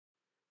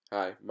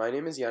Hi, my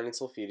name is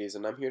Yannis Sulfidis,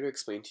 and I'm here to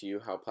explain to you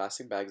how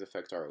plastic bags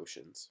affect our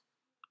oceans.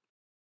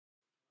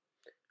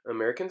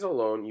 Americans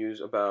alone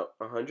use about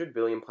 100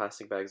 billion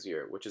plastic bags a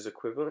year, which is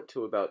equivalent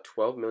to about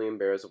 12 million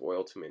barrels of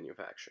oil to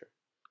manufacture.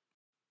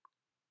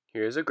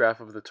 Here is a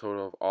graph of the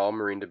total of all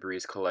marine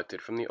debris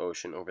collected from the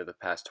ocean over the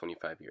past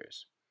 25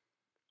 years.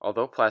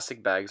 Although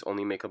plastic bags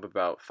only make up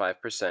about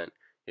 5%,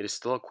 it is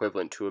still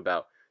equivalent to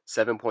about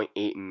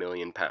 7.8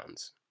 million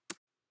pounds.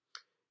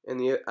 And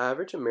the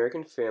average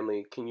American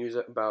family can use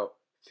about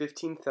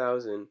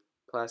 15,000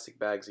 plastic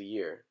bags a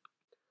year.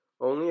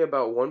 Only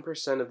about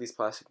 1% of these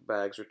plastic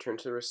bags return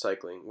to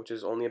recycling, which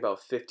is only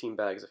about 15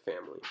 bags a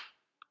family.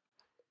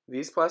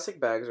 These plastic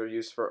bags are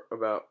used for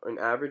about an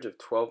average of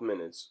 12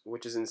 minutes,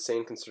 which is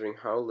insane considering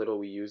how little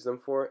we use them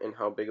for and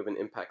how big of an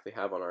impact they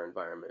have on our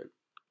environment.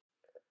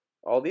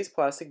 All these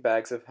plastic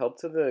bags have helped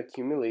to the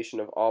accumulation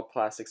of all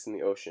plastics in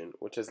the ocean,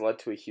 which has led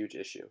to a huge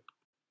issue: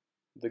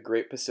 the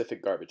Great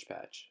Pacific Garbage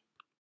Patch.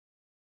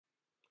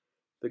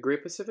 The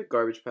Great Pacific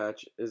Garbage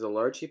Patch is a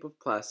large heap of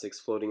plastics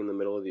floating in the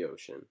middle of the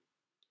ocean.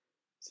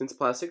 Since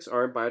plastics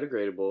aren't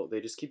biodegradable,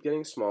 they just keep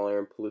getting smaller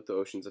and pollute the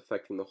oceans,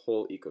 affecting the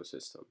whole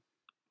ecosystem.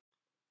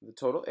 The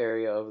total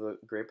area of the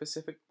Great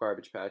Pacific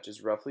Garbage Patch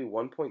is roughly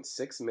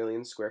 1.6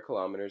 million square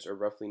kilometers, or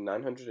roughly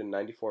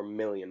 994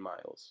 million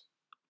miles.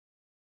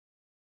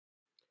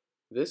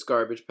 This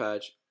garbage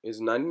patch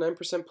is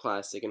 99%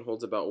 plastic and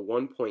holds about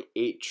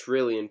 1.8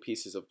 trillion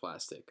pieces of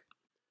plastic.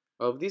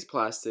 Of these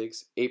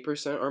plastics,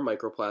 8% are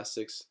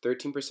microplastics,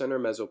 13% are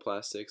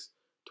mesoplastics,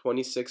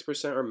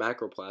 26% are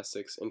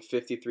macroplastics, and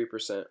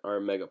 53% are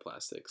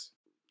megaplastics.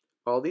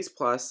 All these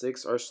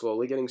plastics are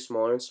slowly getting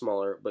smaller and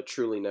smaller, but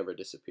truly never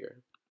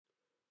disappear.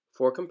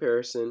 For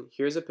comparison,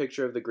 here's a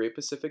picture of the Great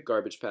Pacific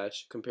Garbage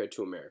Patch compared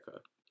to America.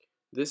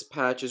 This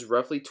patch is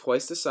roughly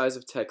twice the size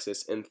of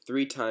Texas and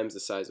 3 times the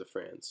size of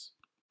France.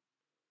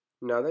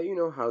 Now that you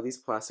know how these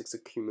plastics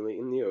accumulate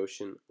in the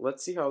ocean,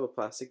 let's see how the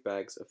plastic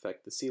bags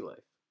affect the sea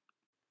life.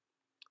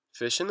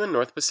 Fish in the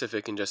North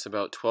Pacific ingest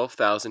about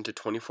 12,000 to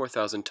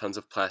 24,000 tons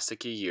of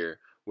plastic a year,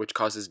 which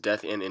causes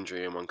death and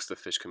injury amongst the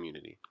fish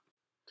community.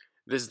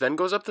 This then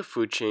goes up the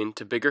food chain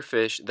to bigger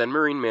fish, then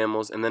marine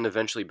mammals, and then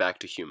eventually back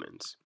to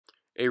humans.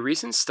 A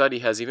recent study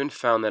has even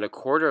found that a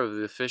quarter of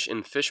the fish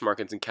in fish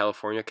markets in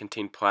California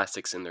contain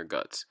plastics in their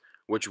guts,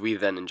 which we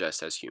then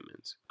ingest as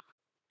humans.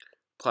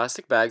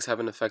 Plastic bags have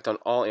an effect on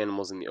all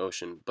animals in the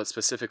ocean, but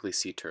specifically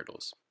sea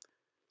turtles.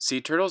 Sea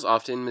turtles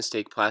often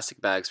mistake plastic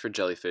bags for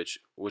jellyfish,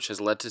 which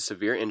has led to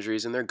severe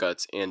injuries in their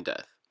guts and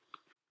death.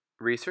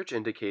 Research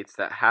indicates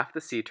that half the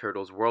sea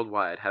turtles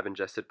worldwide have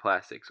ingested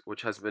plastics,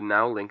 which has been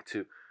now linked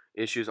to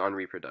issues on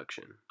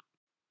reproduction.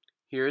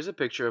 Here is a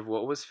picture of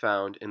what was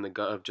found in the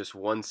gut of just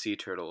one sea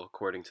turtle,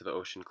 according to the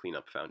Ocean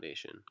Cleanup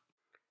Foundation.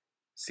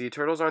 Sea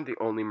turtles aren't the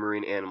only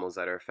marine animals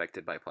that are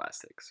affected by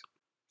plastics.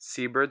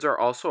 Seabirds are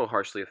also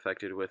harshly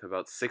affected, with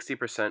about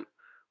 60%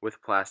 with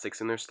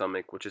plastics in their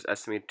stomach, which is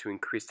estimated to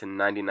increase to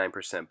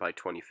 99% by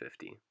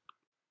 2050.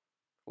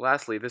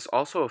 Lastly, this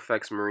also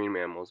affects marine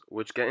mammals,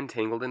 which get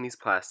entangled in these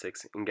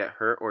plastics and get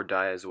hurt or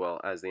die as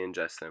well as they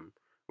ingest them,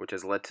 which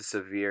has led to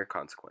severe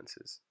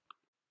consequences.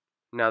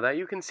 Now that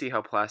you can see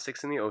how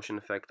plastics in the ocean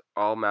affect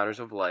all matters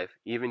of life,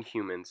 even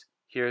humans,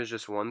 here is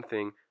just one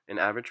thing an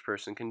average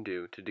person can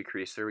do to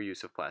decrease their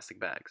use of plastic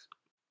bags.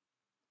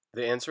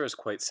 The answer is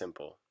quite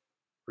simple: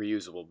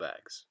 reusable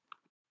bags.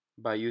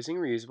 By using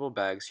reusable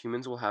bags,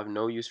 humans will have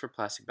no use for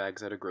plastic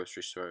bags at a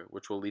grocery store,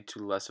 which will lead to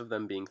less of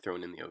them being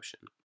thrown in the ocean.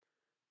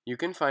 You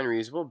can find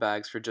reusable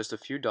bags for just a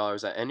few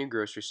dollars at any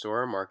grocery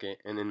store or market,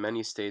 and in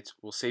many states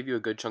will save you a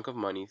good chunk of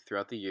money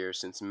throughout the year,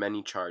 since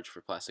many charge for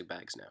plastic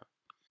bags now.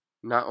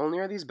 Not only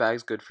are these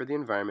bags good for the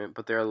environment,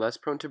 but they are less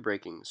prone to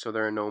breaking, so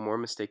there are no more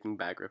mistaking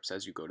bag rips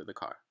as you go to the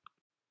car.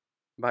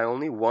 By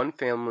only one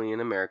family in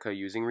America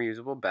using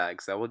reusable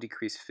bags, that will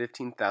decrease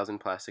 15,000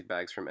 plastic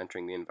bags from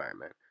entering the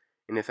environment.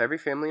 And if every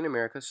family in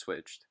America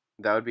switched,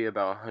 that would be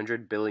about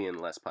 100 billion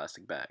less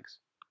plastic bags.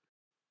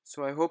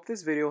 So I hope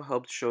this video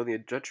helped show the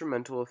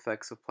detrimental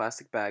effects of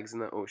plastic bags in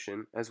the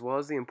ocean, as well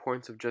as the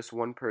importance of just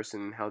one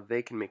person and how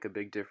they can make a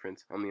big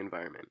difference on the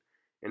environment,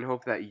 and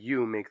hope that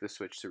you make the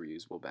switch to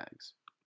reusable bags.